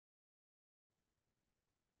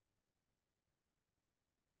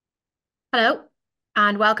Hello,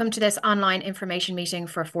 and welcome to this online information meeting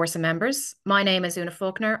for Fórsa members. My name is Una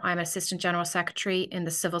Faulkner. I'm Assistant General Secretary in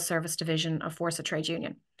the Civil Service Division of Fórsa Trade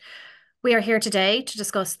Union. We are here today to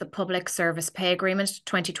discuss the Public Service Pay Agreement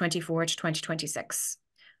 2024 to 2026.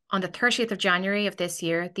 On the 30th of January of this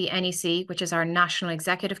year, the NEC, which is our National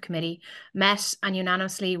Executive Committee, met and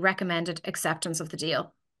unanimously recommended acceptance of the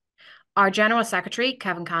deal. Our General Secretary,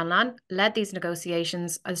 Kevin Canlan, led these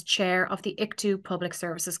negotiations as chair of the ICTU Public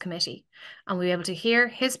Services Committee, and we'll be able to hear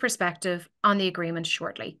his perspective on the agreement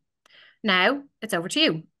shortly. Now, it's over to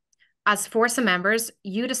you. As Fórsa members,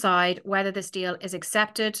 you decide whether this deal is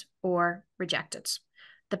accepted or rejected.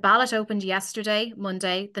 The ballot opened yesterday,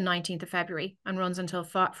 Monday, the 19th of February, and runs until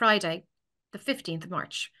Friday, the 15th of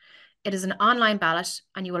March. It is an online ballot,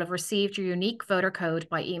 and you will have received your unique voter code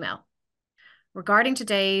by email. Regarding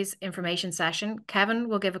today's information session, Kevin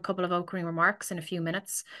will give a couple of opening remarks in a few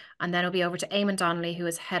minutes, and then it'll be over to Eamon Donnelly, who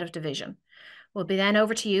is Head of Division. We'll be then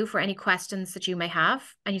over to you for any questions that you may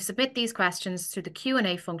have, and you submit these questions through the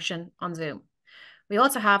Q&A function on Zoom. We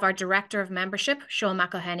also have our Director of Membership, Sean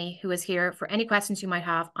McElhenney, who is here for any questions you might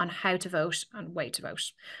have on how to vote and way to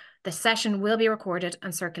vote. The session will be recorded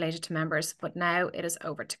and circulated to members, but now it is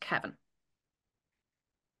over to Kevin.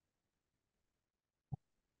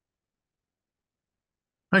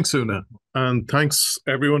 Thanks, Una, and thanks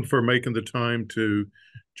everyone for making the time to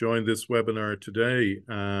join this webinar today.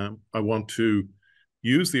 I want to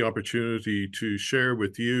use the opportunity to share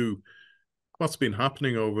with you what's been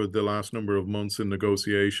happening over the last number of months in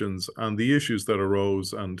negotiations and the issues that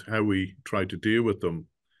arose and how we try to deal with them.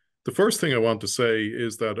 The first thing I want to say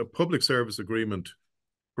is that a public service agreement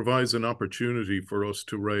provides an opportunity for us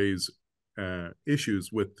to raise issues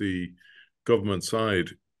with the government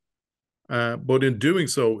side. But in doing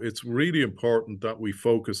so, it's really important that we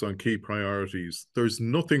focus on key priorities. There's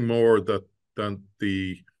nothing more than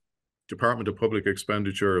the Department of Public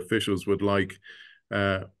Expenditure officials would like,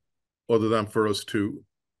 other than for us to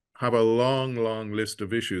have a long list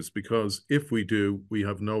of issues, because if we do, we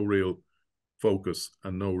have no real focus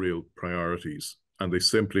and no real priorities. And they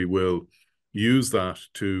simply will use that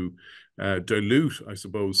to dilute, I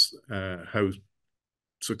suppose, how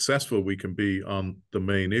successful we can be on the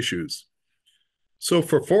main issues. So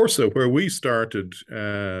for Fórsa, where we started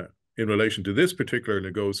in relation to this particular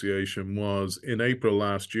negotiation was in April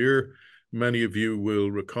last year. Many of you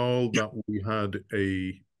will recall that we had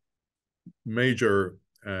a major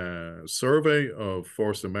survey of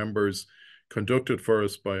Fórsa members conducted for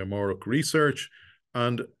us by Amórach Research,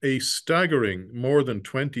 and a staggering more than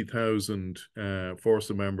 20,000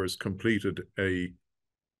 Fórsa members completed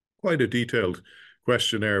quite a detailed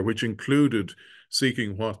questionnaire, which included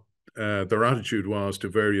seeking what their attitude was to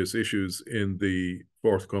various issues in the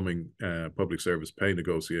forthcoming public service pay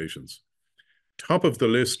negotiations. Top of the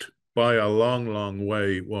list by a long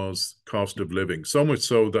way was cost of living, so much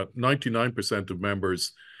so that 99% of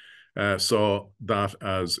members saw that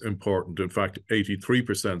as important. In fact,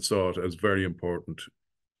 83% saw it as very important.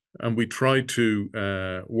 And we tried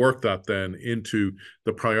to work that then into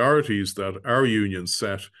the priorities that our union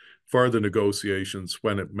set for the negotiations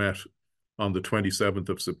when it met on the 27th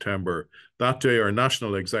of September. That day, our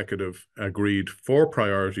national executive agreed 4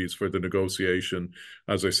 priorities for the negotiation.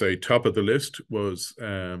 As I say, top of the list was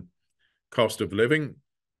cost of living,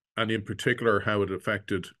 and in particular, how it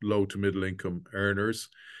affected low to middle income earners.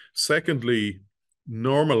 Secondly,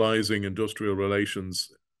 normalizing industrial relations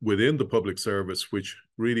within the public service, which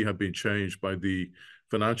really had been changed by the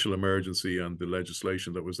financial emergency and the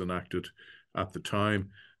legislation that was enacted at the time.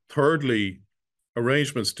 Thirdly,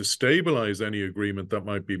 arrangements to stabilize any agreement that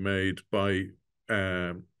might be made by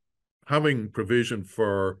having provision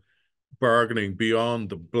for bargaining beyond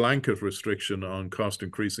the blanket restriction on cost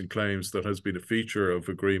increasing claims that has been a feature of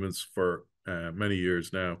agreements for many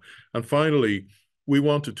years now. And finally, we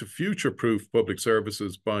wanted to future-proof public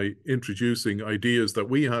services by introducing ideas that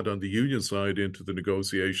we had on the union side into the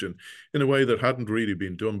negotiation in a way that hadn't really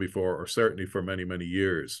been done before, or certainly for many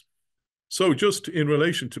years. So just in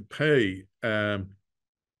relation to pay, I'm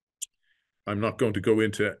not going to go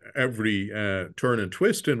into every turn and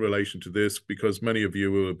twist in relation to this, because many of you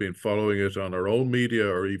will have been following it on our own media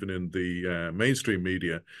or even in the mainstream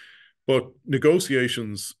media. But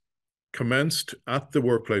negotiations commenced at the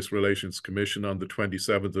Workplace Relations Commission on the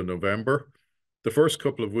 27th of November. The first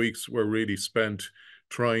couple of weeks were really spent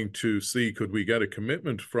trying to see, could we get a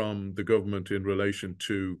commitment from the government in relation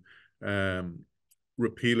to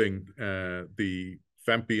repealing the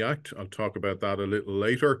FEMPI Act. I'll talk about that a little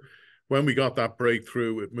later. When we got that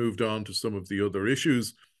breakthrough, it moved on to some of the other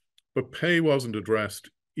issues, but pay wasn't addressed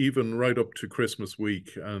even right up to Christmas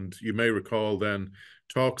week. And you may recall then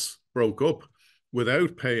talks broke up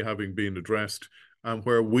without pay having been addressed, and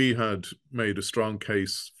where we had made a strong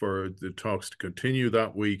case for the talks to continue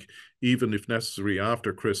that week, even if necessary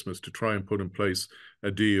after Christmas, to try and put in place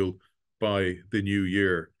a deal by the new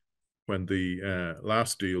year when the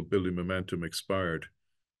last deal, Building Momentum, expired.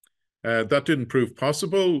 That didn't prove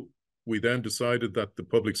possible. We then decided that the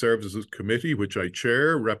Public Services Committee, which I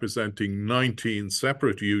chair, representing 19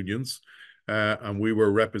 separate unions, and we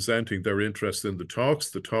were representing their interest in the talks.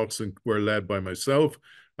 The talks were led by myself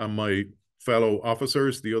and my fellow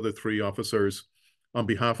officers, the other 3 officers, on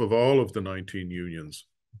behalf of all of the 19 unions.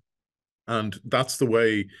 And that's the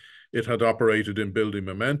way it had operated in Building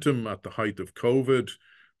Momentum at the height of COVID.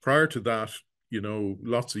 Prior to that,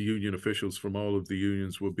 lots of union officials from all of the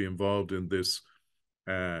unions would be involved in this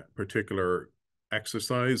particular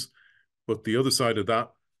exercise. But the other side of that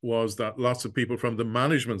was that lots of people from the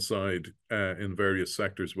management side in various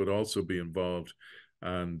sectors would also be involved.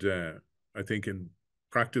 And I think in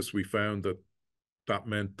practice, we found that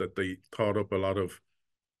meant that they thought up a lot of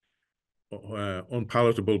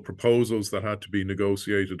unpalatable proposals that had to be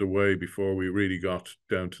negotiated away before we really got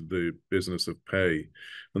down to the business of pay.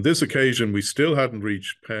 On this occasion, we still hadn't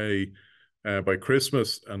reached pay by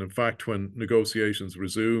Christmas. And in fact, when negotiations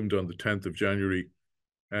resumed on the 10th of January,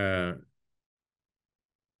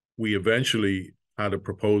 we eventually had a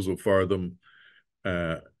proposal for them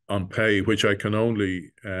on pay, which I can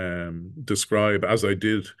only describe, as I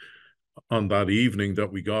did on that evening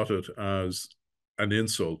that we got it, as an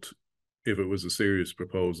insult if it was a serious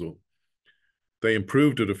proposal. They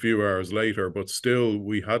improved it a few hours later, but still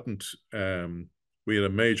we had a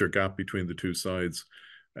major gap between the two sides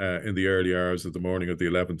in the early hours of the morning of the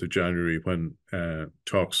 11th of January when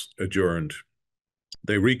talks adjourned.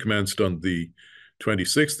 They recommenced on the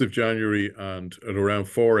 26th of January, and at around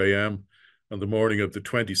 4 a.m. on the morning of the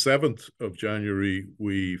 27th of January,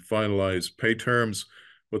 we finalized pay terms,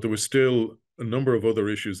 but there was still a number of other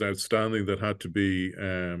issues outstanding that had to be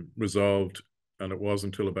resolved, and it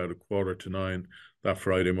wasn't until about 8:45 that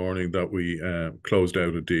Friday morning that we closed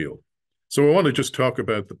out a deal. So I want to just talk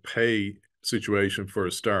about the pay situation for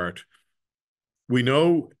a start. We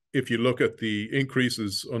know, if you look at the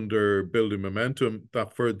increases under Building Momentum,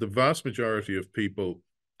 that for the vast majority of people,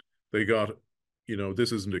 they got,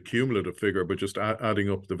 this isn't a cumulative figure, but just adding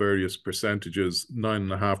up the various percentages,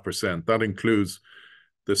 9.5%. That includes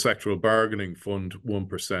the sectoral bargaining fund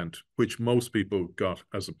 1%, which most people got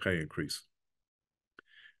as a pay increase.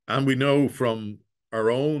 And we know from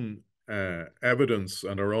our own evidence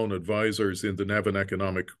and our own advisors in the Nevin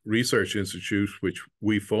Economic Research Institute, which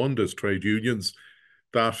we fund as trade unions,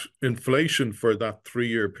 that inflation for that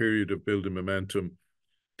 3-year period of Building Momentum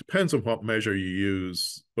depends on what measure you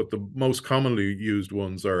use, but the most commonly used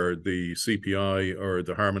ones are the CPI or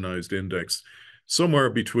the harmonized index, somewhere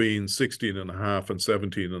between 16.5% and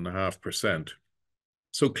 17.5%.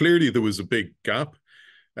 So clearly there was a big gap.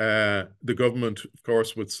 The government, of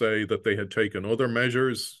course, would say that they had taken other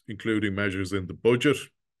measures, including measures in the budget,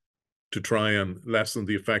 to try and lessen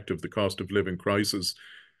the effect of the cost of living crisis.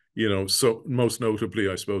 So most notably,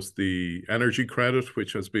 I suppose, the energy credit,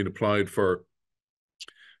 which has been applied for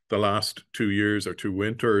the last 2 years or 2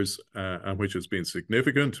 winters, and which has been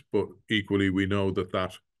significant. But equally, we know that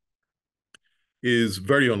that is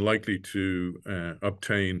very unlikely to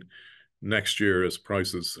obtain next year as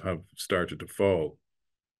prices have started to fall.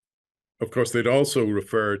 Of course, they'd also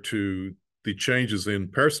refer to the changes in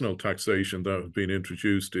personal taxation that have been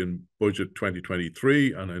introduced in Budget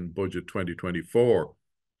 2023 and in Budget 2024.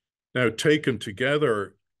 Now, taken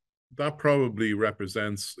together, that probably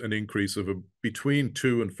represents an increase of between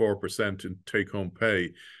 2 and 4% in take-home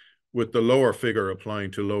pay, with the lower figure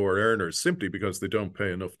applying to lower earners, simply because they don't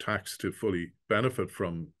pay enough tax to fully benefit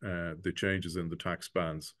from the changes in the tax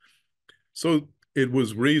bands. So it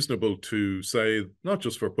was reasonable to say, not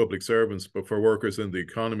just for public servants, but for workers in the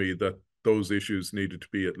economy, that those issues needed to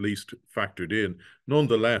be at least factored in.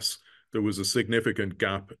 Nonetheless, there was a significant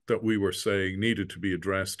gap that we were saying needed to be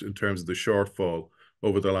addressed in terms of the shortfall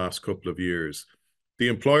over the last couple of years. The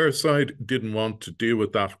employer side didn't want to deal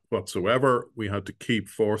with that whatsoever. We had to keep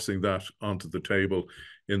forcing that onto the table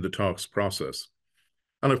in the talks process.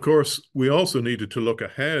 And of course, we also needed to look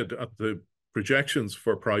ahead at the projections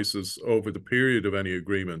for prices over the period of any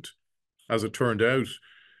agreement. As it turned out,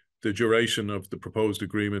 the duration of the proposed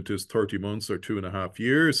agreement is 30 months or 2.5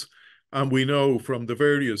 years. And we know from the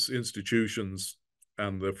various institutions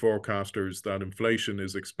and the forecasters that inflation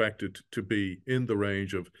is expected to be in the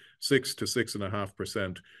range of 6 to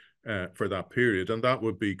 6.5% for that period. And that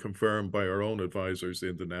would be confirmed by our own advisors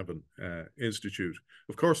in the Nevin Institute.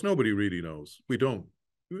 Of course, nobody really knows. We don't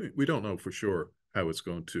know for sure how it's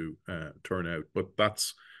going to turn out. But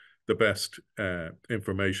that's the best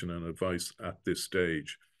information and advice at this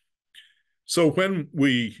stage. So when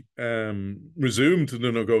we resumed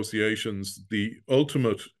the negotiations, the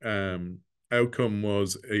ultimate outcome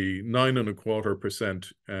was a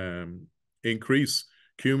 9.25% increase,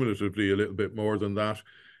 cumulatively a little bit more than that,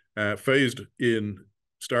 phased in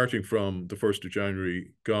starting from the 1st of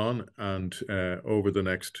January gone and over the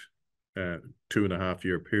next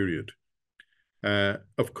 2.5-year period.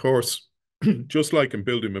 Of course, just like in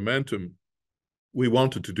building momentum, we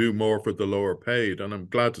wanted to do more for the lower paid. And I'm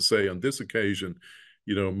glad to say on this occasion,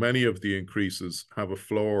 you know, many of the increases have a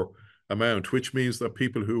floor amount, which means that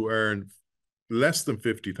people who earn less than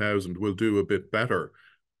 50,000 will do a bit better.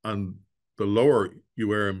 And the lower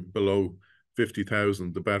you earn below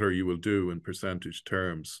 50,000, the better you will do in percentage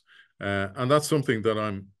terms. And that's something that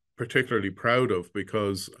I'm particularly proud of,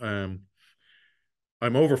 because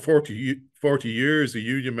I'm over 40 years a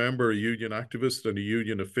union member, a union activist, and a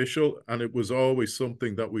union official, and it was always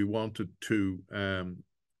something that we wanted to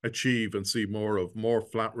achieve and see more of, more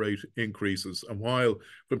flat rate increases. And while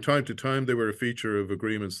from time to time they were a feature of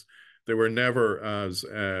agreements, they were never as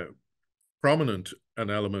prominent an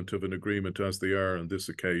element of an agreement as they are on this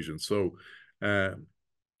occasion. So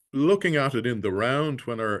looking at it in the round,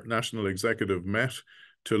 when our national executive met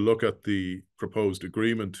to look at the proposed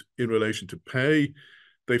agreement in relation to pay,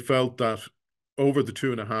 they felt that over the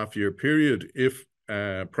 2.5-year period, if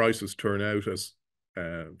prices turn out as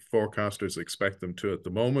forecasters expect them to at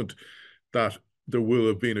the moment, that there will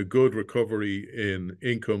have been a good recovery in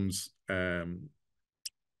incomes in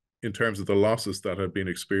terms of the losses that had been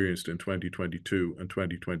experienced in 2022 and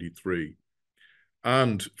 2023.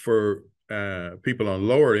 And for people on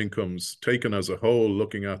lower incomes, taken as a whole,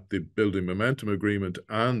 looking at the Building Momentum Agreement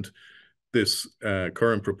and this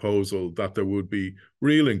current proposal, that there would be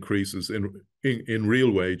real increases in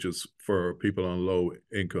real wages for people on low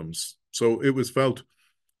incomes. So it was felt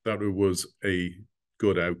that it was a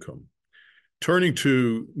good outcome. Turning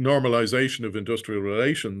to normalization of industrial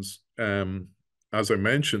relations, as I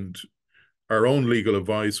mentioned, our own legal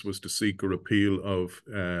advice was to seek a repeal of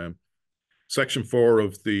Section 4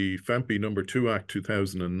 of the FEMPI No. 2 Act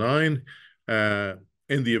 2009.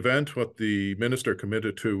 In the event, what the Minister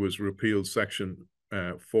committed to was repeal Section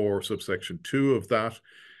 4, subsection 2 of that.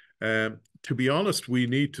 To be honest, we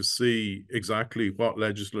need to see exactly what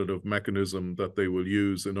legislative mechanism that they will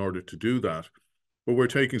use in order to do that. But we're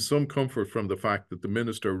taking some comfort from the fact that the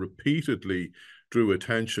Minister repeatedly drew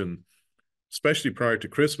attention, especially prior to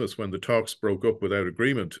Christmas when the talks broke up without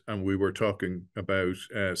agreement and we were talking about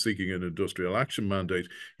seeking an industrial action mandate.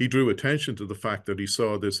 He drew attention to the fact that he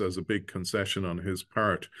saw this as a big concession on his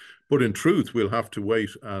part. But in truth, we'll have to wait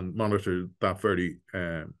and monitor that very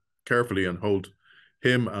carefully and hold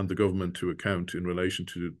him and the government to account in relation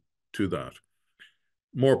to that.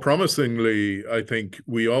 More promisingly, I think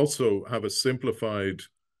we also have a simplified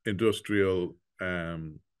industrial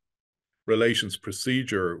relations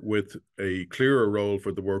procedure with a clearer role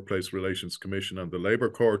for the Workplace Relations Commission and the Labour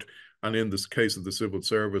Court, and in this case of the Civil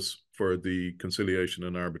Service for the conciliation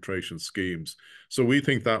and arbitration schemes. So we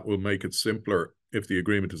think that will make it simpler, if the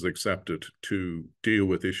agreement is accepted, to deal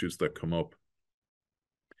with issues that come up.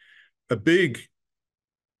 A big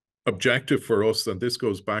objective for us, and this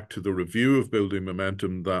goes back to the review of Building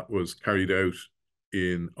Momentum that was carried out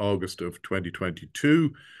in August of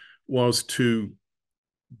 2022, was to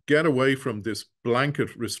get away from this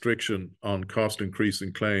blanket restriction on cost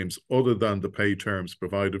increasing claims other than the pay terms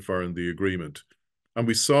provided for in the agreement. And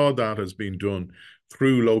we saw that as being done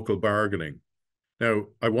through local bargaining. Now,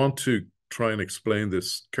 I want to try and explain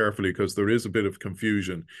this carefully because there is a bit of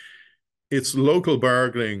confusion. It's local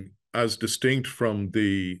bargaining as distinct from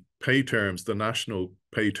the pay terms, the national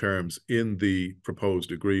pay terms in the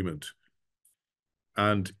proposed agreement.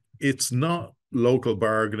 And it's not local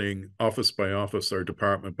bargaining office by office or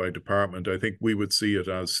department by department. I think we would see it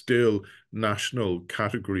as still national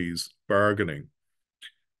categories bargaining.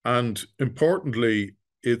 And importantly,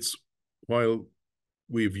 it's, while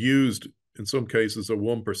we've used in some cases a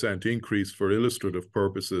 1% increase for illustrative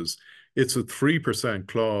purposes, it's a 3%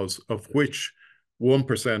 clause of which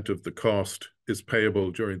 1% of the cost is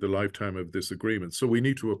payable during the lifetime of this agreement. So we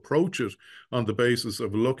need to approach it on the basis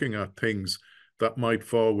of looking at things that might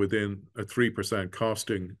fall within a 3%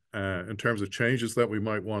 costing in terms of changes that we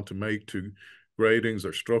might want to make to gradings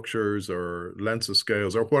or structures or lengths of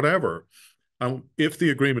scales or whatever. And if the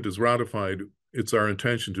agreement is ratified, it's our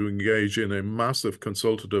intention to engage in a massive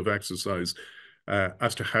consultative exercise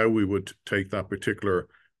as to how we would take that particular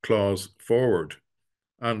clause forward.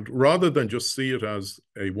 And rather than just see it as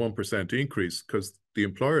a 1% increase, because the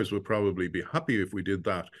employers would probably be happy if we did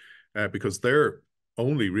that because they're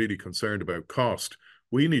only really concerned about cost.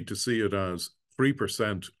 We need to see it as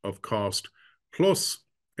 3% of cost plus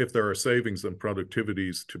if there are savings and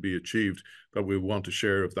productivities to be achieved, that we want a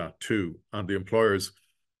share of that too. And the employers,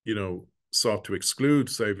 sought to exclude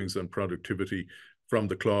savings and productivity from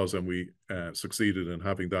the clause, and we succeeded in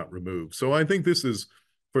having that removed. So I think this is,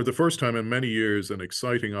 for the first time in many years, an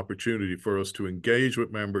exciting opportunity for us to engage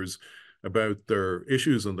with members about their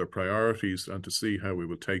issues and their priorities, and to see how we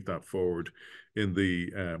will take that forward in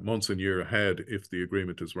the months and year ahead if the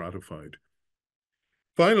agreement is ratified.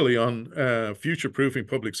 Finally, on future-proofing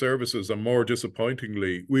public services, and more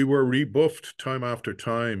disappointingly, we were rebuffed time after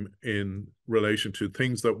time in relation to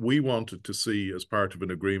things that we wanted to see as part of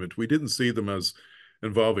an agreement. We didn't see them as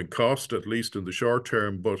involving cost, at least in the short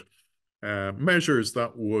term, but measures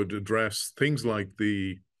that would address things like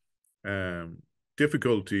the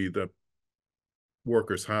difficulty that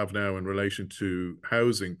workers have now in relation to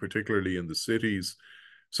housing, particularly in the cities,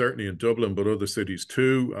 certainly in Dublin, but other cities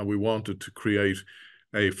too. And we wanted to create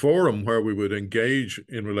a forum where we would engage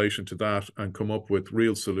in relation to that and come up with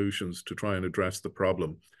real solutions to try and address the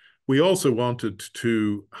problem. We also wanted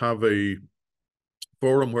to have a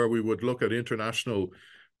forum where we would look at international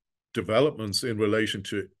developments in relation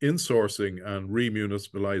to insourcing and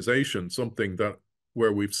remunicipalization, something that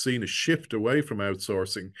where we've seen a shift away from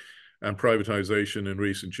outsourcing and privatization in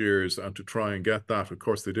recent years, and to try and get that. Of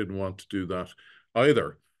course, they didn't want to do that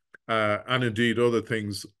either. And indeed, other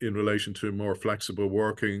things in relation to more flexible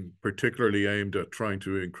working, particularly aimed at trying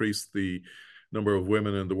to increase the number of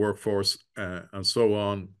women in the workforce and so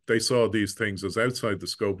on. They saw these things as outside the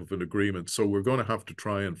scope of an agreement. So we're going to have to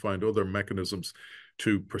try and find other mechanisms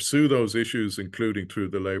to pursue those issues, including through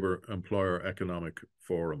the Labour Employer Economic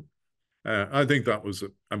Forum. I think that was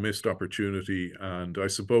a missed opportunity, and I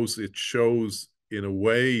suppose it shows, in a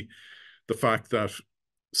way, the fact that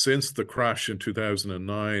since the crash in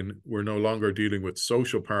 2009, we're no longer dealing with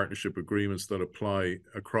social partnership agreements that apply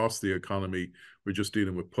across the economy. We're just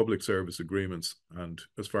dealing with public service agreements, and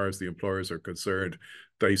as far as the employers are concerned,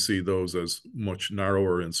 they see those as much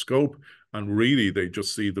narrower in scope, and really they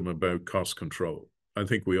just see them about cost control. I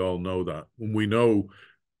think we all know that. When we know,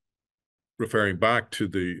 referring back to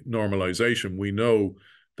the normalization, we know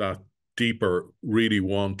that DEPR really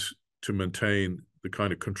want to maintain the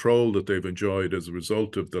kind of control that they've enjoyed as a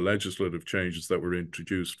result of the legislative changes that were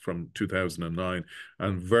introduced from 2009,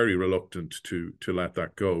 and very reluctant to let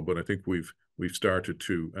that go. But I think we've started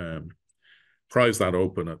to prize that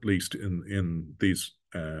open, at least in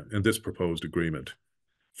this proposed agreement.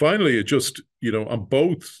 Finally, it just, on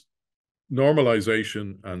both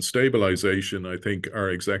normalization and stabilization, I think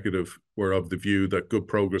our executive were of the view that good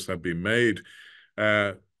progress had been made.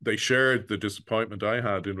 They shared the disappointment I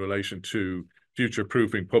had in relation to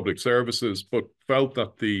future-proofing public services, but felt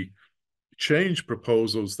that the change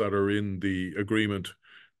proposals that are in the agreement,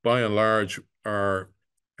 by and large, are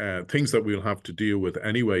things that we'll have to deal with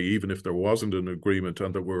anyway, even if there wasn't an agreement,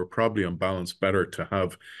 and that we're probably on balance better to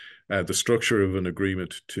have the structure of an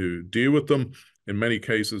agreement to deal with them. In many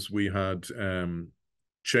cases, we had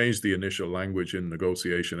changed the initial language in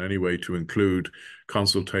negotiation anyway to include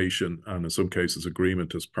consultation and, in some cases,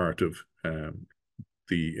 agreement as part of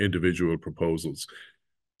the individual proposals.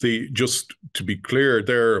 Just to be clear,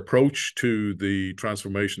 their approach to the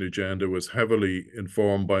transformation agenda was heavily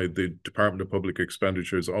informed by the Department of Public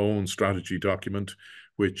Expenditure's own strategy document,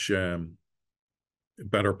 which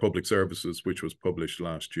Better Public Services, which was published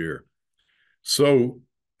last year. So,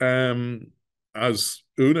 as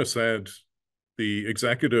Una said, the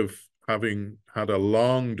executive, having had a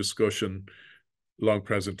long discussion, long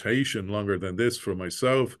presentation, longer than this for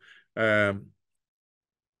myself,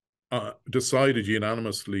 decided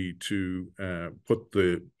unanimously to put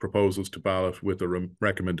the proposals to ballot with a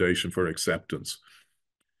recommendation for acceptance.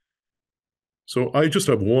 So I just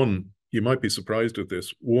have one, you might be surprised at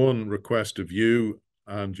this, one request of you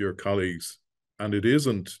and your colleagues, and it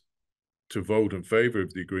isn't to vote in favour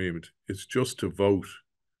of the agreement, it's just to vote.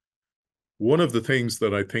 One of the things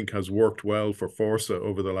that I think has worked well for Fórsa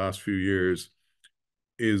over the last few years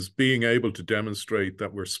is being able to demonstrate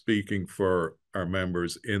that we're speaking for our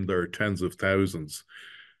members in their tens of thousands.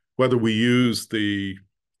 Whether we use the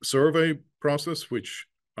survey process, which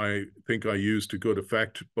I think I used to good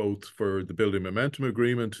effect, both for the Building Momentum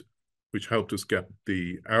Agreement, which helped us get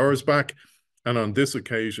the hours back, and on this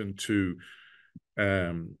occasion to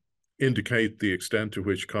indicate the extent to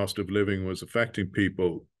which cost of living was affecting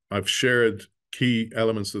people. I've shared key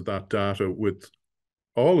elements of that data with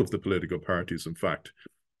all of the political parties, in fact.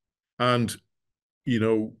 And,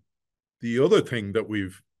 the other thing that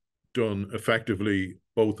we've done effectively,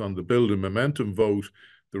 both on the building momentum vote,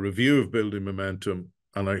 the review of building momentum,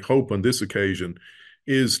 and I hope on this occasion,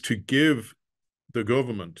 is to give the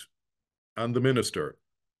government and the minister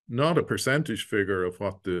not a percentage figure of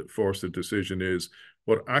what the Fórsa decision is,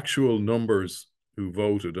 but actual numbers who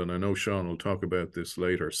voted. And I know Sean will talk about this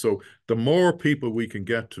later. So the more people we can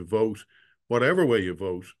get to vote, whatever way you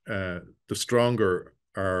vote, the stronger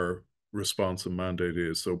our response and mandate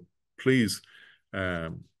is. So please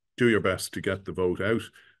do your best to get the vote out.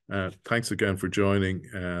 Thanks again for joining,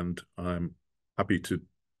 and I'm happy to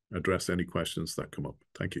address any questions that come up.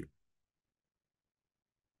 Thank you.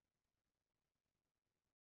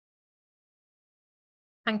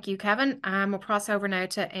 Thank you, Kevin. We'll cross over now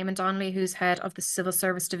to Eamon Donnelly, who's head of the Civil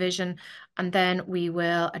Service Division, and then we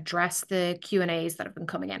will address the Q&As that have been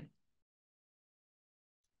coming in.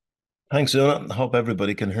 Thanks, Una. I hope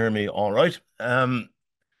everybody can hear me all right.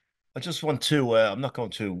 I just want to, I'm not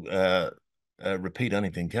going to repeat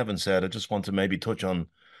anything Kevin said. I just want to maybe touch on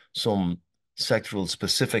some sectoral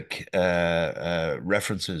specific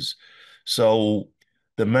references. So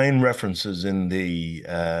the main references in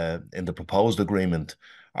the proposed agreement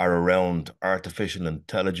are around artificial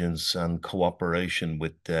intelligence and cooperation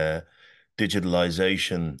with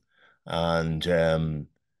digitalization and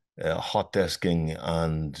hot desking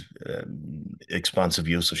and expansive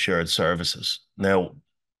use of shared services. Now,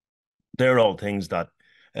 they're all things that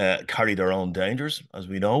carry their own dangers, as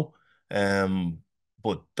we know,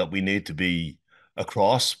 but that we need to be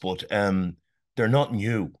across. But they're not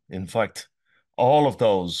new. In fact, all of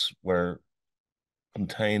those were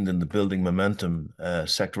contained in the building momentum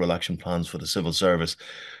sectoral action plans for the civil service.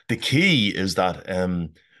 The key is that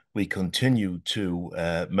we continue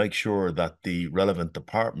to make sure that the relevant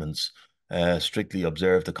departments strictly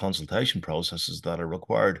observe the consultation processes that are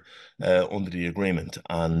required under the agreement.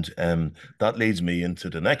 And that leads me into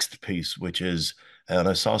the next piece, which is, and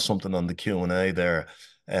I saw something on the Q&A there,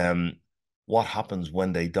 what happens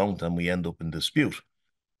when they don't and we end up in dispute?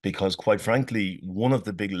 Because quite frankly, one of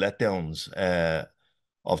the big letdowns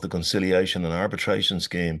of the conciliation and arbitration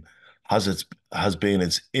scheme has been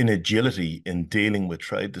its inagility in dealing with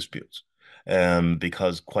trade disputes.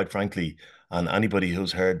 Because quite frankly, and anybody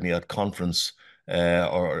who's heard me at conference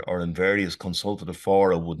or in various consultative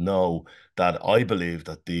fora would know that I believe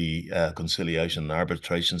that the conciliation and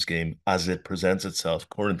arbitration scheme, as it presents itself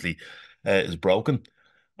currently, is broken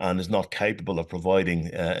and is not capable of providing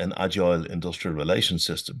an agile industrial relations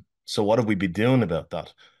system. So what have we been doing about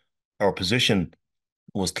that? Our position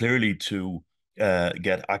was clearly to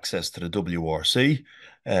get access to the WRC.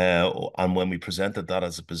 And when we presented that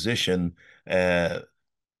as a position, the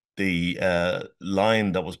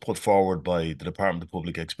line that was put forward by the Department of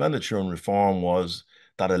Public Expenditure and Reform was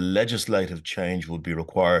that a legislative change would be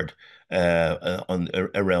required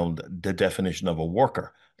around the definition of a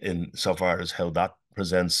worker in so far as how that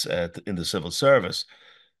presents in the civil service.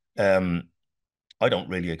 I don't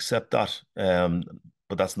really accept that,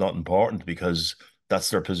 but that's not important because that's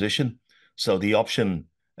their position. So the option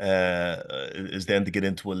is then to get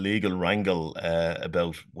into a legal wrangle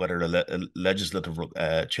about whether a legislative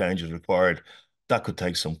change is required. That could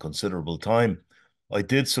take some considerable time. I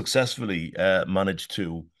did successfully manage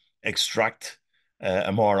to extract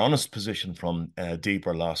a more honest position from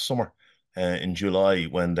Deeper last summer in July,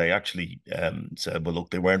 when they actually said, well,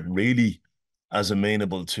 look, they weren't really as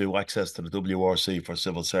amenable to access to the WRC for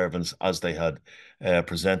civil servants as they had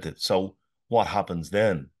presented. So what happens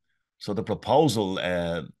then? So the proposal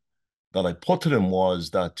that I put to them was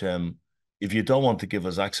that if you don't want to give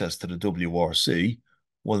us access to the WRC,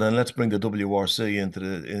 well, then let's bring the WRC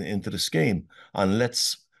into the scheme, and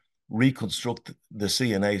let's reconstruct the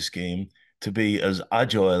CNA scheme to be as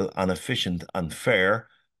agile and efficient and fair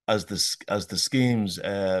as the schemes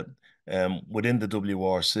within the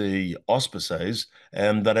WRC auspices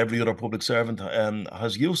that every other public servant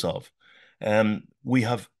has use of. We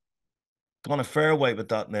have gone a fair way with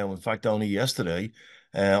that now. In fact, only yesterday,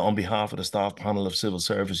 on behalf of the staff panel of civil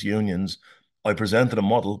service unions, I presented a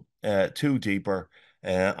model to Deeper,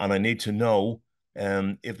 and I need to know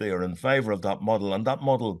if they are in favour of that model. And that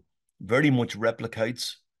model very much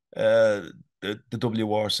replicates the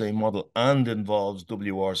WRC model and involves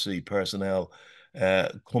WRC personnel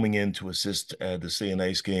coming in to assist the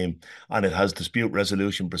CNA scheme, and it has dispute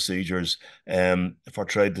resolution procedures for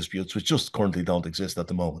trade disputes, which just currently don't exist at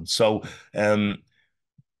the moment. So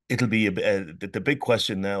it'll be the big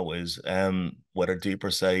question now is whether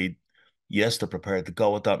Deeper say yes, they're prepared to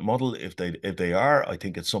go with that model. If they are, I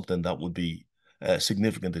think it's something that would be a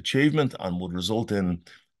significant achievement and would result in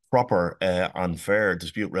proper and fair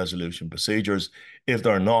dispute resolution procedures. If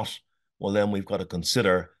they're not, well, then we've got to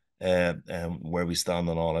consider where we stand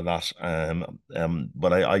on all of that.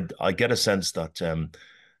 But I get a sense that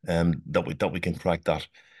that we can crack that.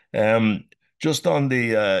 Just on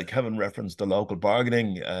the Kevin referenced the local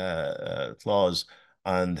bargaining clause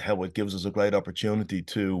and how it gives us a great opportunity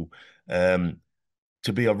um,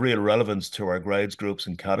 to be of real relevance to our grades, groups,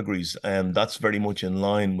 and categories. And that's very much in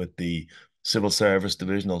line with the civil service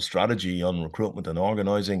divisional strategy on recruitment and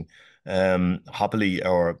organising. Happily,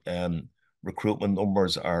 our recruitment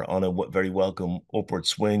numbers are on a very welcome upward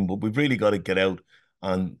swing, but we've really got to get out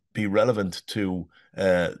and be relevant to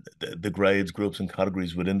the grades, groups, and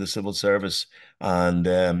categories within the civil service. And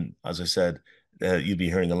as I said, you'll be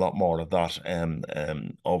hearing a lot more of that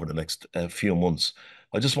over the next few months.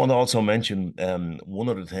 I just want to also mention one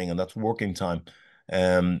other thing, and that's working time,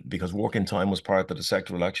 because working time was part of the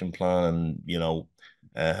sectoral action plan, and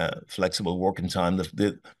flexible working time.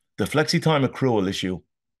 The flexi time accrual issue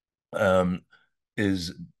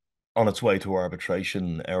is on its way to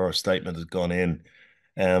arbitration. Our statement has gone in,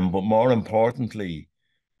 but more importantly,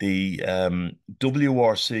 the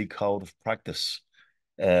WRC Code of Practice,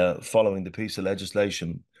 following the piece of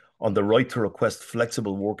legislation on the right to request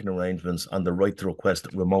flexible working arrangements and the right to request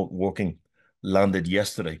remote working, landed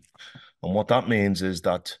yesterday. And what that means is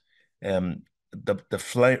that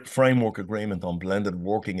the framework agreement on blended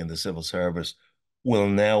working in the civil service will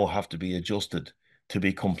now have to be adjusted to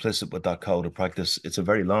be complicit with that code of practice. It's a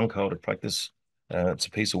very long code of practice. It's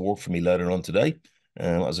a piece of work for me later on today.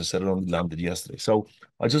 As I said, it only landed yesterday. So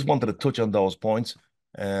I just wanted to touch on those points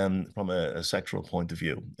from a sectoral point of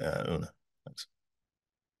view. Una, thanks.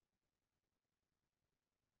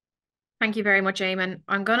 Thank you very much, Eamon.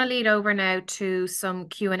 I'm going to lead over now to some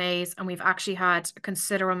Q&As, and we've actually had a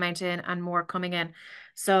considerable amount in and more coming in.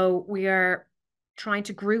 So we are trying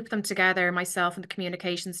to group them together, myself and the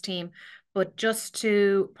communications team. But just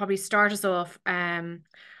to probably start us off,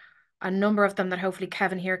 a number of them that hopefully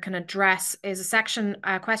Kevin here can address is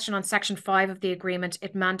a question on Section 5 of the agreement.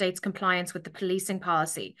 It mandates compliance with the policing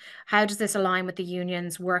policy. How does this align with the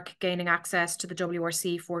union's work gaining access to the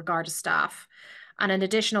WRC for Garda staff? And an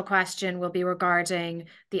additional question will be regarding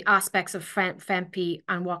the aspects of FEMPI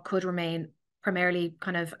and what could remain, primarily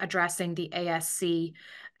kind of addressing the ASC.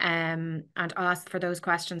 And I'll ask for those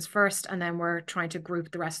questions first, and then we're trying to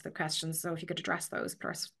group the rest of the questions. So if you could address those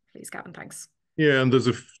first, please, Kevin. Thanks. Yeah, and there's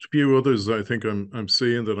a few others I think I'm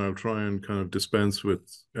seeing that I'll try and kind of dispense with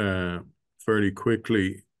fairly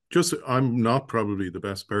quickly. Just, I'm not probably the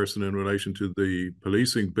best person in relation to the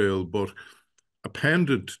policing bill, but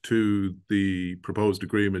appended to the proposed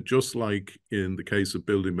agreement, just like in the case of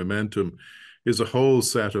building momentum, is a whole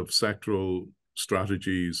set of sectoral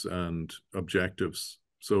strategies and objectives.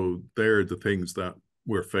 So they're the things that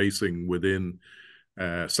we're facing within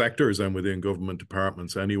sectors and within government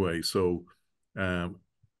departments anyway. So I'm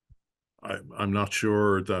not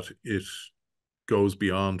sure that it goes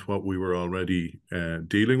beyond what we were already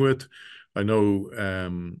dealing with. I know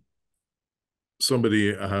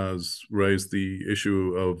somebody has raised the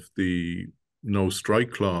issue of the no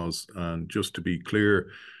strike clause, and just to be clear,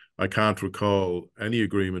 I can't recall any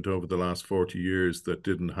agreement over the last 40 years that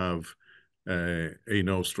didn't have a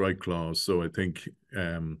no strike clause. So I think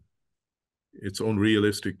it's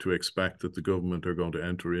unrealistic to expect that the government are going to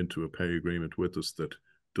enter into a pay agreement with us that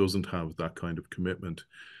doesn't have that kind of commitment.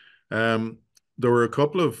 There were a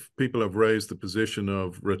couple of people have raised the position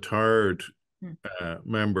of retired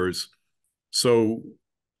members. So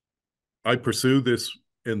I pursue this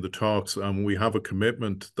in the talks, and we have a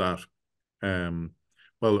commitment that,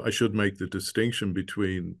 well, I should make the distinction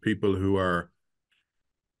between people who are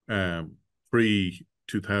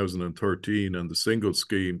pre-2013 and the single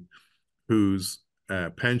scheme, whose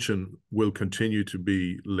pension will continue to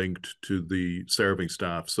be linked to the serving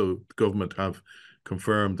staff. So the government have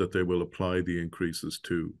confirmed that they will apply the increases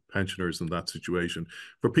to pensioners in that situation.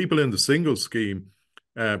 For people in the single scheme,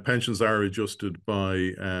 pensions are adjusted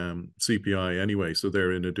by CPI anyway, so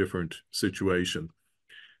they're in a different situation.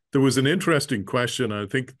 There was an interesting question. I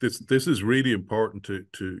think this is really important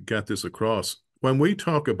to get this across. When we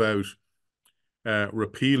talk about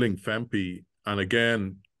repealing FEMPI, and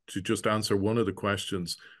again, to just answer one of the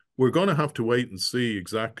questions, we're going to have to wait and see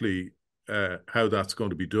exactly how that's going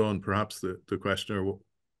to be done. Perhaps the questioner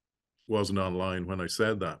wasn't online when I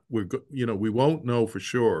said that. We won't know for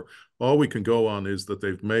sure. All we can go on is that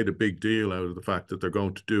they've made a big deal out of the fact that they're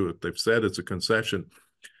going to do it. They've said it's a concession.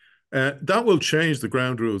 That will change the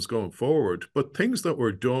ground rules going forward, but things that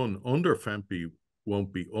were done under FEMPI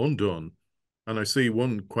won't be undone. And I see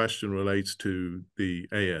one question relates to the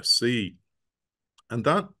ASC, and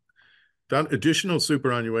that additional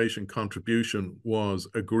superannuation contribution was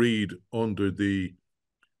agreed under the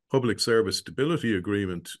Public Service Stability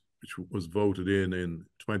Agreement, which was voted in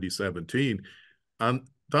 2017. And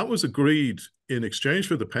that was agreed in exchange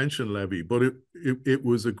for the pension levy, but it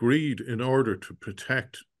was agreed in order to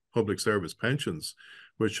protect public service pensions,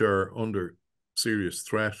 which are under serious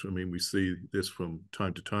threat. I mean, we see this from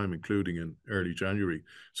time to time, including in early January.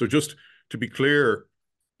 So just to be clear,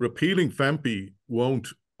 repealing FEMPI won't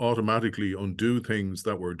automatically undo things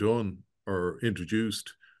that were done or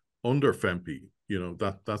introduced under FEMPI. You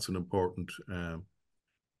know, that's an important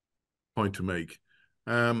point to make.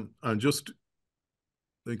 And just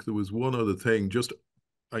I think there was one other thing, just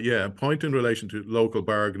a point in relation to local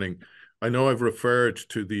bargaining. I know I've referred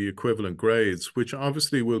to the equivalent grades, which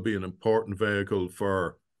obviously will be an important vehicle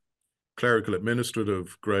for clerical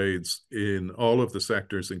administrative grades in all of the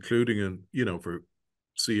sectors, including in, you know, for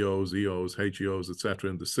COs, EOs, HEOs,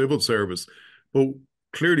 etc., in the civil service. But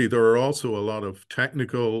clearly there are also a lot of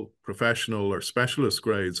technical, professional or specialist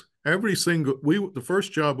grades. The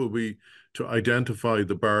first job will be to identify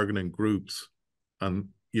the bargaining groups. And,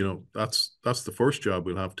 you know, that's the first job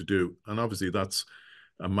we'll have to do. And obviously that's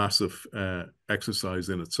a massive exercise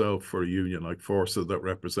in itself for a union like Fórsa that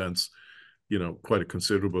represents, you know, quite a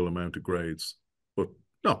considerable amount of grades. But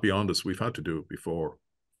not beyond us, we've had to do it before.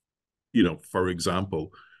 You know, for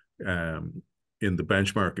example, in the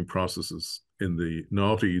benchmarking processes in the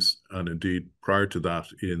noughties, and indeed prior to that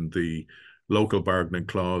in the local bargaining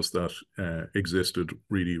clause that existed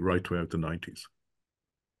really right throughout the 90s.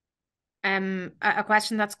 A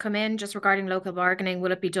question that's come in just regarding local bargaining,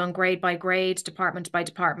 will it be done grade by grade, department by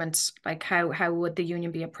department? Like how would the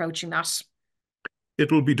union be approaching that?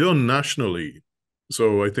 It will be done nationally.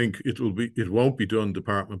 So I think it won't be done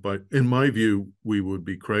department by, in my view, we would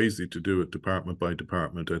be crazy to do it department by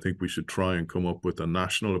department. I think we should try and come up with a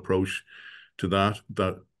national approach to that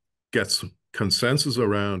gets consensus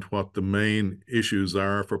around what the main issues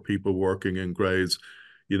are for people working in grades.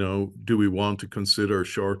 You know, do we want to consider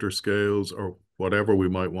shorter scales or whatever we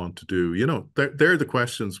might want to do? You know, they're the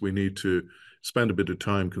questions we need to spend a bit of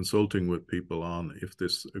time consulting with people on if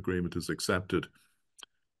this agreement is accepted.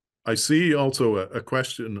 I see also a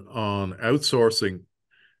question on outsourcing.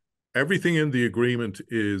 Everything in the agreement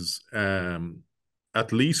is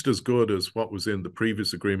at least as good as what was in the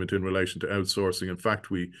previous agreement in relation to outsourcing. In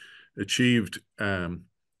fact, we achieved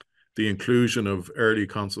the inclusion of early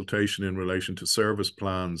consultation in relation to service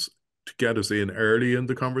plans to get us in early in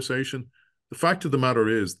the conversation. The fact of the matter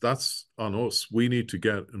is that's on us. We need to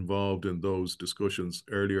get involved in those discussions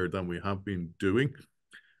earlier than we have been doing.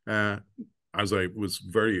 As I was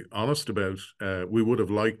very honest about, we would have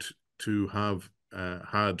liked to have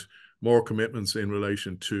had more commitments in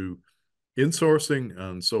relation to insourcing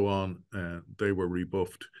and so on. They were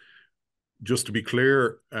rebuffed. Just to be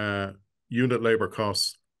clear, unit labour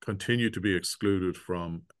costs continue to be excluded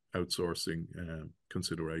from outsourcing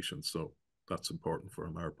considerations. So that's important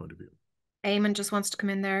from our point of view. Eamon just wants to come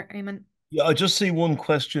in there. Eamon. Yeah, I just see one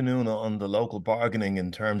question, Una, on the local bargaining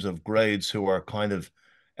in terms of grades who are kind of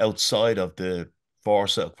outside of the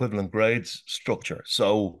Fórsa equivalent grades structure.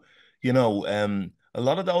 So, you know, a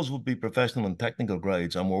lot of those would be professional and technical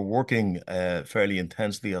grades, and we're working fairly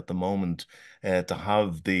intensely at the moment to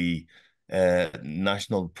have the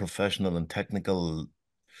national professional and technical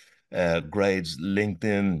grades linked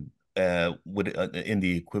in in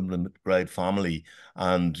the equivalent grade family.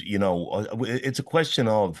 And you know, it's a question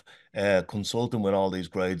of consulting with all these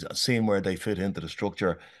grades, seeing where they fit into the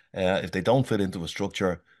structure. If they don't fit into a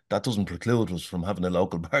structure, that doesn't preclude us from having a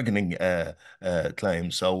local bargaining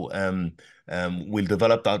claim. So we'll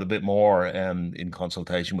develop that a bit more in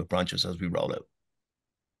consultation with branches as we roll out.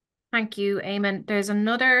 Thank you, Eamon. There's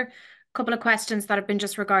another couple of questions that have been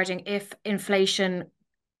just regarding if inflation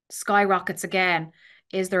skyrockets again,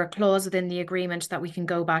 is there a clause within the agreement that we can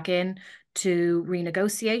go back in to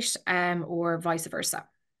renegotiate or vice versa?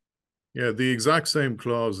 Yeah, the exact same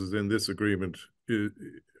clause is in this agreement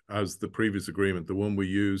as the previous agreement, the one we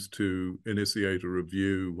used to initiate a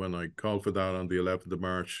review when I called for that on the 11th of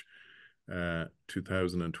March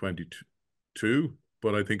 2022.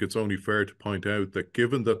 But I think it's only fair to point out that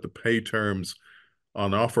given that the pay terms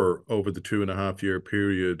on offer over the 2.5-year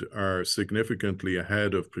period are significantly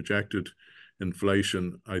ahead of projected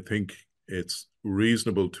inflation, I think it's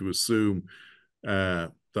reasonable to assume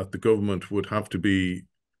that the government would have to be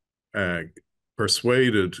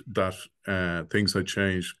persuaded that things had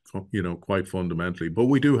changed, you know, quite fundamentally. But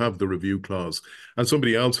we do have the review clause, and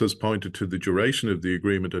somebody else has pointed to the duration of the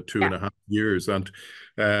agreement at 2.5 years. And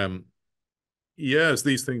as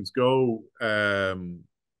these things go,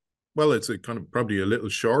 well, it's a kind of probably a little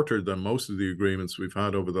shorter than most of the agreements we've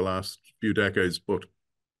had over the last few decades, but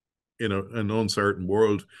in an uncertain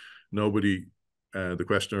world, nobody, the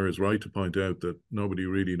questioner is right to point out that nobody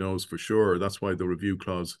really knows for sure. That's why the review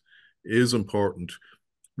clause is important.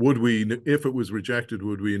 Would we, if it was rejected,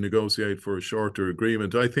 would we negotiate for a shorter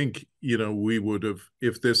agreement? I think, we would have,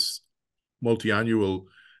 if this multi-annual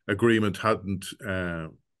agreement hadn't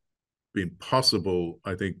been possible,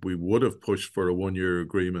 I think we would have pushed for a 1-year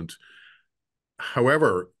agreement.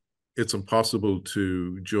 However, it's impossible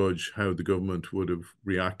to judge how the government would have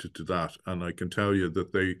reacted to that. And I can tell you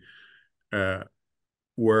that they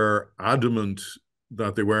were adamant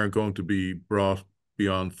that they weren't going to be brought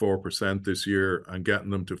beyond 4% this year, and getting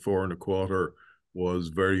them to 4.25% was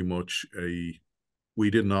very much we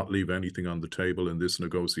did not leave anything on the table in this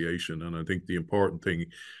negotiation. And I think the important thing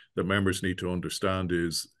that members need to understand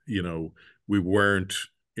is, we weren't,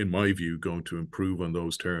 in my view, going to improve on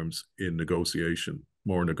those terms in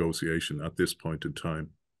more negotiation at this point in time.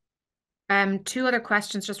 Two other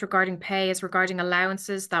questions just regarding pay is regarding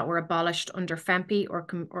allowances that were abolished under FEMPI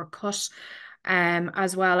or cut,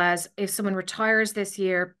 as well as if someone retires this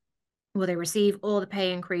year, will they receive all the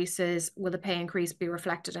pay increases? Will the pay increase be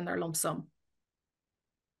reflected in their lump sum?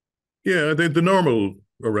 Yeah, the normal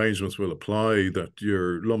arrangements will apply, that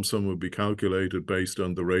your lump sum will be calculated based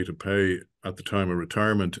on the rate of pay at the time of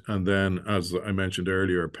retirement. And then, as I mentioned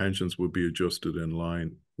earlier, pensions will be adjusted in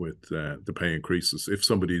line with the pay increases if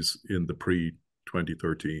somebody's in the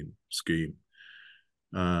pre-2013 scheme.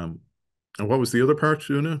 And what was the other part,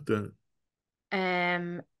 Una?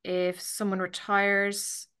 If someone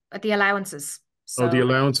retires, the allowances. So, the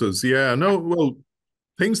allowances. Yeah, no, well,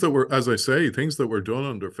 things that were, as I say, things that were done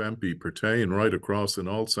under FEMPI pertain right across in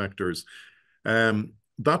all sectors.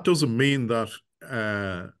 That doesn't mean that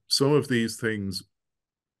some of these things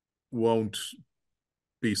won't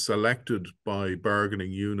be selected by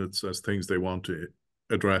bargaining units as things they want to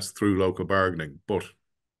address through local bargaining. But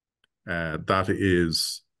that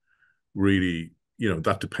is really,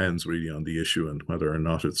 that depends really on the issue and whether or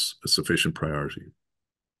not it's a sufficient priority.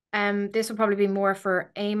 This will probably be more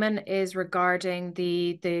for Eamon, is regarding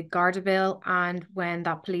the Garda bill and when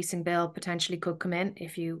that policing bill potentially could come in,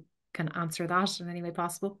 if you can answer that in any way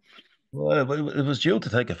possible. Well, it was due to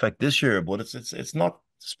take effect this year, but it's not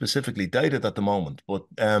specifically dated at the moment. But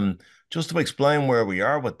just to explain where we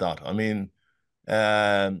are with that, I mean,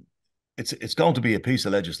 it's going to be a piece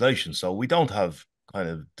of legislation, so we don't have kind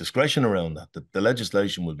of discretion around that. The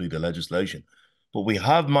legislation will be the legislation, but we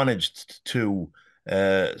have managed to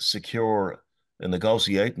secure a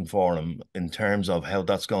negotiating forum in terms of how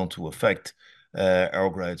that's going to affect our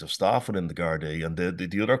grades of staff within the Gardaí. And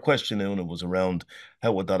the other question, Una, was around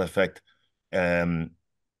how would that affect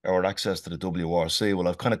our access to the WRC. Well,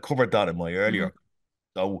 I've kind of covered that in my earlier.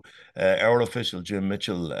 So our official, Jim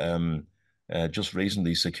Mitchell, just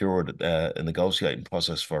recently secured a negotiating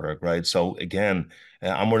process for our grade. So again,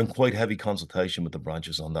 and we're in quite heavy consultation with the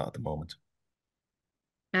branches on that at the moment.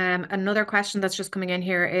 Another question that's just coming in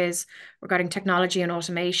here is regarding technology and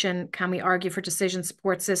automation. Can we argue for decision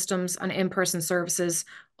support systems and in-person services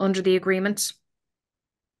under the agreement?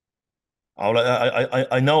 Oh,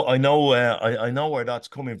 I know where that's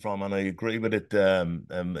coming from, and I agree with it.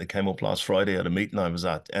 It came up last Friday at a meeting I was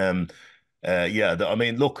at. Yeah, I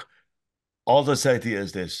mean, look, all I say to you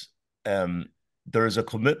is this: there is a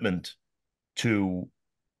commitment to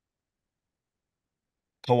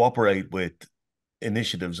cooperate with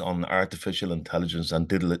initiatives on artificial intelligence and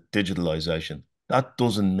digitalization. That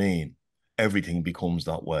doesn't mean everything becomes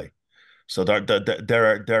that way. So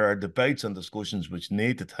there are debates and discussions which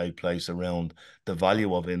need to take place around the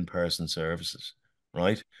value of in-person services,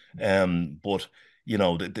 right? But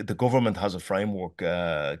the government has a framework,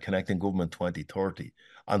 Connecting Government 2030,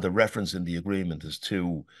 and the reference in the agreement is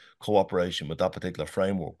to cooperation with that particular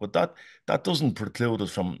framework. But that doesn't preclude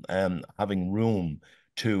us from having room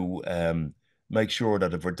to make sure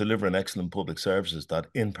that if we're delivering excellent public services, that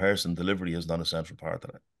in-person delivery is not a central part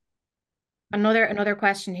of it. Another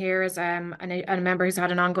question here is a member who's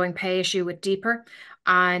had an ongoing pay issue with Deeper,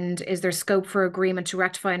 and is there scope for agreement to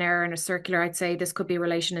rectify an error in a circular? I'd say this could be in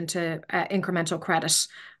relation into incremental credit.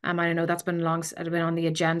 I know that's been on the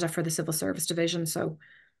agenda for the Civil Service Division. So,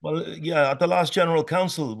 well, yeah, at the last General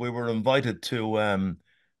Council, we were invited to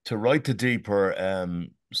write to Deeper,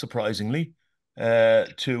 surprisingly,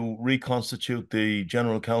 to reconstitute the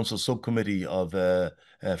General Council subcommittee of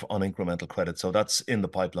on incremental credit. So that's in the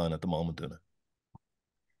pipeline at the moment, Duna.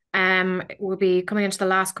 We'll be coming into the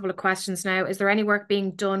last couple of questions now. Is there any work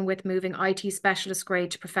being done with moving IT specialist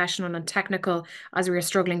grade to professional and technical, as we are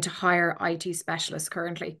struggling to hire IT specialists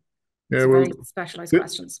currently? Yeah, well, very specialized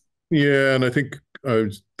questions. Yeah, and I think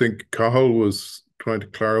Cathal was trying to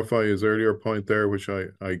clarify his earlier point there, which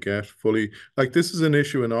I get fully. Like, this is an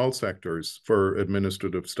issue in all sectors for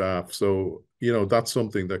administrative staff. So, that's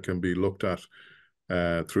something that can be looked at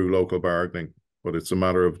through local bargaining, but it's a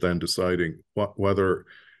matter of then deciding whether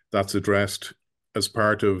that's addressed as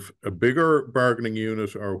part of a bigger bargaining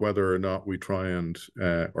unit, or whether or not we try and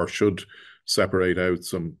or should separate out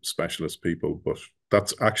some specialist people. But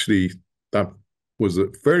that was a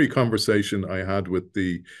very conversation I had with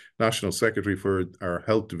the National Secretary for our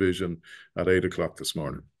Health Division at 8 o'clock this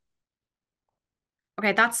morning.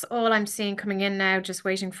 Okay, that's all I'm seeing coming in now, just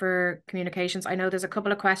waiting for communications. I know there's a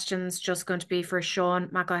couple of questions just going to be for Sean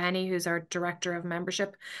McElhenney, who's our Director of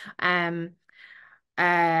Membership.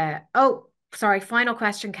 Oh, sorry, final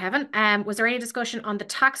question, Kevin. Was there any discussion on the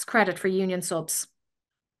tax credit for union subs?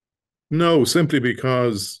 No, simply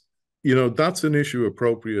because, that's an issue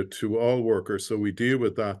appropriate to all workers. So we deal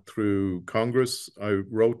with that through Congress. I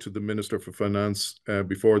wrote to the Minister for Finance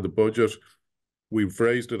before the budget. We've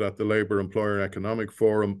raised it at the Labour Employer Economic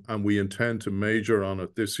Forum, and we intend to major on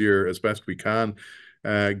it this year as best we can,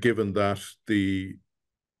 given that the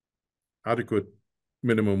adequate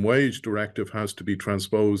minimum wage directive has to be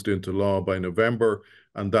transposed into law by November,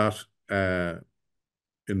 and that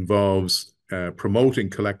involves promoting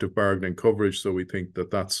collective bargaining coverage. So we think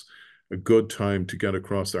that that's a good time to get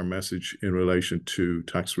across our message in relation to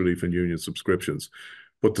tax relief and union subscriptions.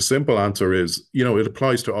 But the simple answer is, it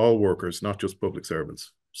applies to all workers, not just public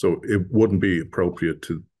servants. So it wouldn't be appropriate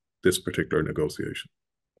to this particular negotiation.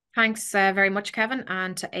 Thanks very much, Kevin,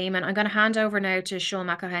 and to Eamon. I'm going to hand over now to Sean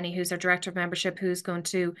McElhenney, who's our Director of Membership, who's going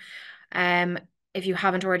to, if you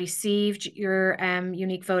haven't already received your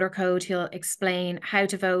unique voter code, he'll explain how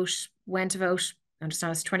to vote, when to vote. I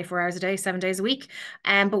understand it's 24 hours a day, 7 days a week.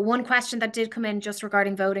 But one question that did come in just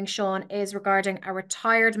regarding voting, Sean, is regarding a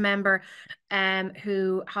retired member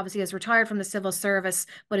who obviously has retired from the civil service,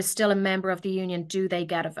 but is still a member of the union. Do they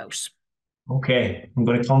get a vote? Okay, I'm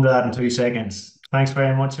going to come to that in 2 seconds. Thanks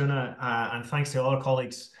very much, Una, and thanks to all our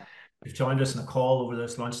colleagues who've joined us in a call over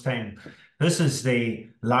this lunchtime. This is the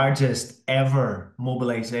largest ever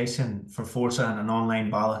mobilisation for Fórsa and an online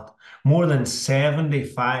ballot. More than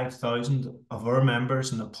 75,000 of our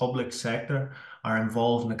members in the public sector are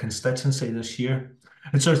involved in the constituency this year.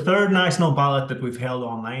 It's our third national ballot that we've held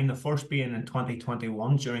online, the first being in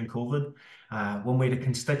 2021 during COVID, when we had a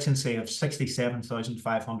constituency of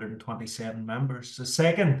 67,527 members. The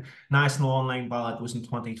second national online ballot was in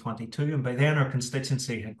 2022, and by then our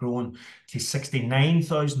constituency had grown to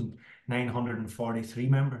 69,943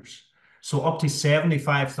 members. So up to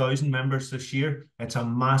 75,000 members this year. It's a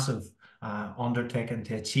massive undertaking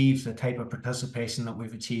to achieve the type of participation that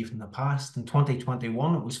we've achieved in the past. In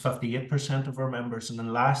 2021, it was 58% of our members, and in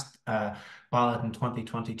the last ballot in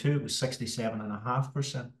 2022, it was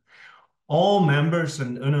 67.5%. All members,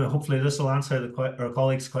 and hopefully this will answer our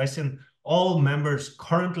colleague's question, all members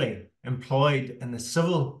currently employed in the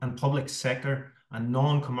civil and public sector and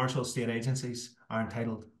non-commercial state agencies are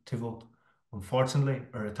entitled to vote. Unfortunately,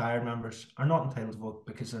 our retired members are not entitled to vote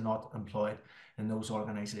because they're not employed in those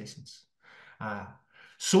organisations.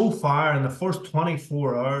 So far, in the first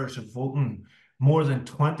 24 hours of voting, more than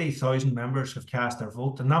 20,000 members have cast their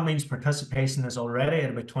vote, and that means participation is already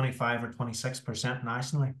at about 25 or 26%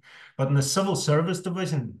 nationally. But in the civil service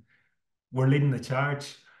division, we're leading the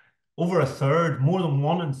charge. Over a third, more than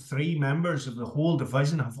 1 in 3 members of the whole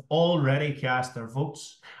division have already cast their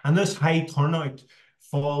votes. And this high turnout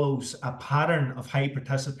follows a pattern of high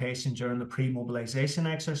participation during the pre-mobilisation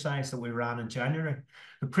exercise that we ran in January.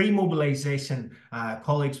 The pre-mobilisation,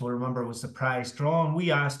 colleagues will remember, was the prize draw, and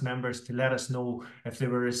we asked members to let us know if they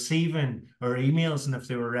were receiving our emails and if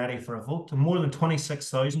they were ready for a vote. And more than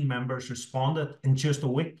 26,000 members responded in just a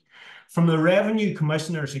week. From the Revenue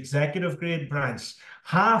Commissioner's executive grade branch,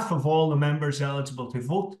 half of all the members eligible to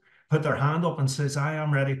vote put their hand up and says, I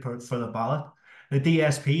am ready for the ballot. The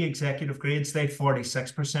DSP executive grades, they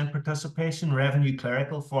 46% participation, revenue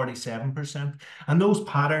clerical 47%. And those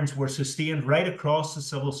patterns were sustained right across the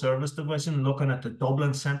civil service division, looking at the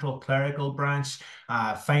Dublin Central Clerical Branch,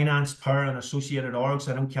 Finance, Power and Associated Orgs.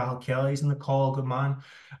 I know Cathal Kelly's in the call, good man.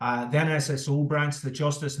 Then SSO branch, the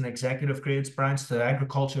Justice and Executive Grades branch, the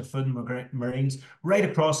Agriculture, Food and Marines, right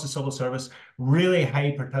across the civil service, really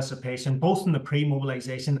high participation, both in the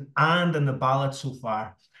pre-mobilisation and in the ballot so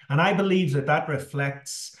far. And I believe that that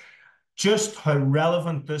reflects just how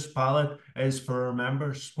relevant this ballot is for our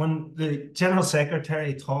members. When the General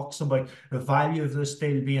Secretary talks about the value of this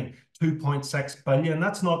deal being 2.6 billion,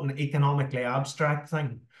 that's not an economically abstract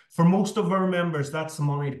thing. For most of our members, that's the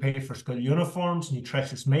money to pay for school uniforms,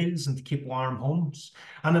 nutritious meals, and to keep warm homes.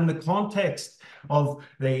 And in the context of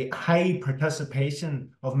the high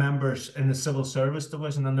participation of members in the civil service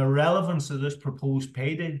division and the relevance of this proposed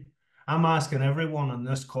pay deal, I'm asking everyone on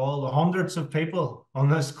this call, the hundreds of people on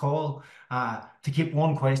this call, to keep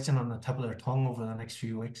one question on the tip of their tongue over the next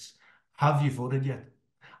few weeks. Have you voted yet?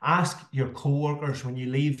 Ask your co-workers when you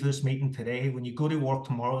leave this meeting today, when you go to work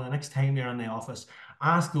tomorrow, the next time you're in the office,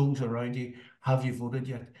 ask those around you, have you voted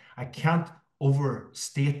yet? I can't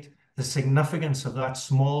overstate the significance of that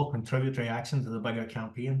small contributory action to the bigger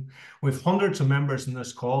campaign. We've hundreds of members in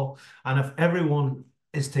this call, and if everyone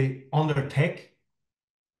is to undertake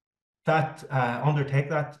that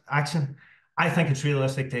action, I think it's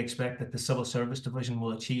realistic to expect that the Civil Service Division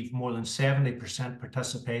will achieve more than 70%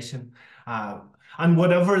 participation. And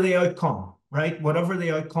whatever the outcome, right, whatever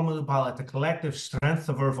the outcome of the ballot, the collective strength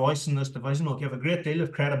of our voice in this division will give a great deal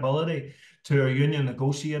of credibility to our union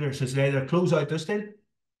negotiators as they either close out this deal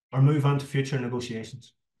or move on to future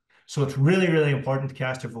negotiations. So it's really, really important to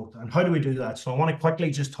cast your vote. And how do we do that? So I want to quickly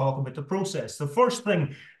just talk about the process. The first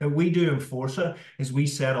thing that we do in Fórsa is we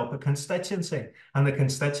set up a constituency. And the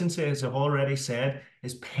constituency, as I've already said,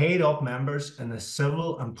 is paid up members in the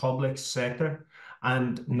civil and public sector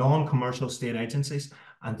and non-commercial state agencies.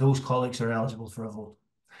 And those colleagues are eligible for a vote.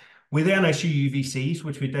 We then issue UVCs,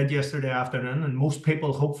 which we did yesterday afternoon, and most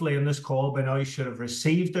people hopefully in this call by now should have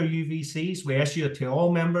received their UVCs. We issue it to all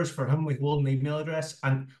members for whom we hold an email address,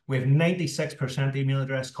 and we have 96% email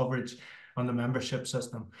address coverage on the membership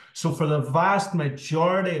system. So for the vast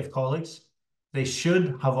majority of colleagues, they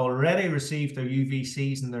should have already received their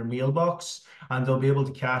UVCs in their mailbox, and they'll be able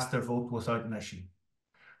to cast their vote without an issue.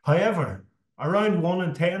 However, around 1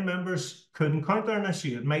 in 10 members could encounter an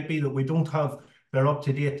issue. It might be that we don't have their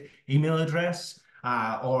up-to-date email address,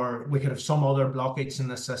 or we could have some other blockage in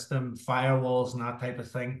the system, firewalls and that type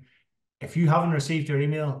of thing. If you haven't received your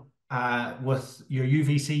email with your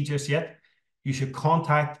UVC just yet, you should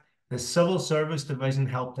contact the Civil Service Division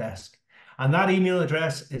Help Desk. And that email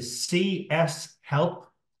address is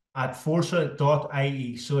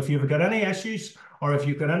cshelp@fórsa.ie. So if you've got any issues, or if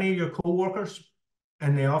you've got any of your co-workers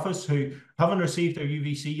in the office who haven't received their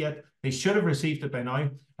UVC yet, they should have received it by now,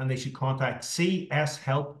 and they should contact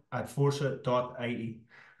cshelp@fórsa.ie.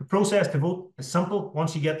 The process to vote is simple.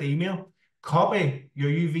 Once you get the email, copy your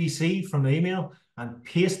UVC from the email and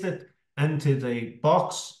paste it into the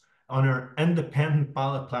box on our independent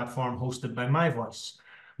ballot platform hosted by My Voice.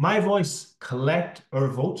 My Voice collect our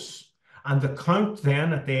votes, and the count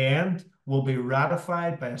then at the end will be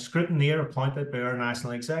ratified by a scrutineer appointed by our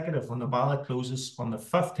National Executive when the ballot closes on the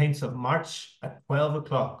 15th of March at 12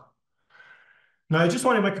 o'clock. Now, I just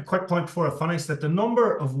want to make a quick point before I finish that the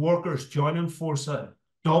number of workers joining Fórsa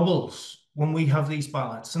doubles when we have these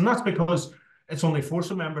ballots. And that's because it's only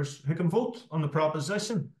Fórsa members who can vote on the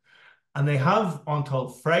proposition. And they have until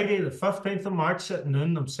Friday, the 15th of March at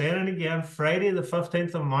noon. I'm saying it again, Friday, the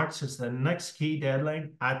 15th of March is the next key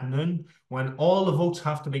deadline at noon when all the votes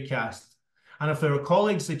have to be cast. And if there are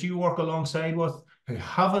colleagues that you work alongside with who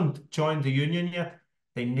haven't joined the union yet,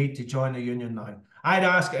 they need to join the union now. I'd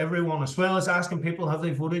ask everyone, as well as asking people, have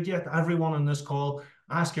they voted yet? Everyone on this call,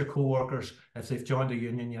 ask your co-workers if they've joined the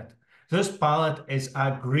union yet. This ballot is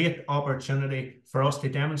a great opportunity for us to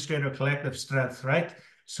demonstrate our collective strength, right?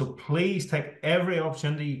 So please take every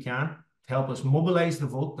opportunity you can to help us mobilise the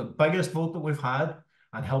vote, the biggest vote that we've had,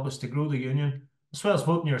 and help us to grow the union, as well as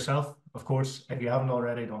voting yourself, of course, if you haven't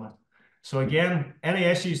already done it. So again, any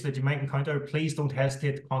issues that you might encounter, please don't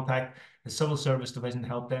hesitate to contact the Civil Service Division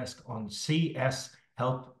Help Desk on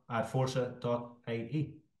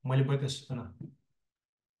cshelp@fórsa.ie.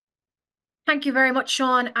 Thank you very much,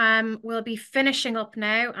 Sean. We'll be finishing up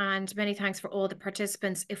now, and many thanks for all the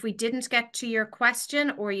participants. If we didn't get to your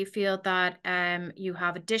question, or you feel that you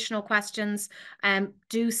have additional questions,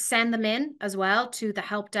 do send them in as well to the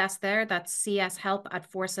help desk there. That's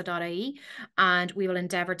cshelp@fórsa.ie, and we will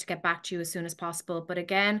endeavour to get back to you as soon as possible. But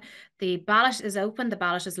again, the ballot is open, the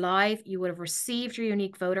ballot is live. You would have received your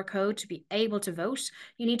unique voter code to be able to vote.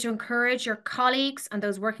 You need to encourage your colleagues and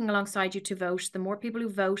those working alongside you to vote. The more people who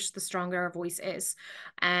vote, the stronger our voice is.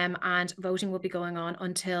 And voting will be going on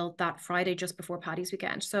until that Friday just before Paddy's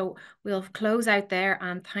weekend. So we'll close out there,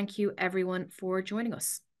 and thank you everyone for joining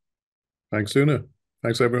us. Thanks, Una.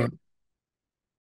 Thanks, everyone.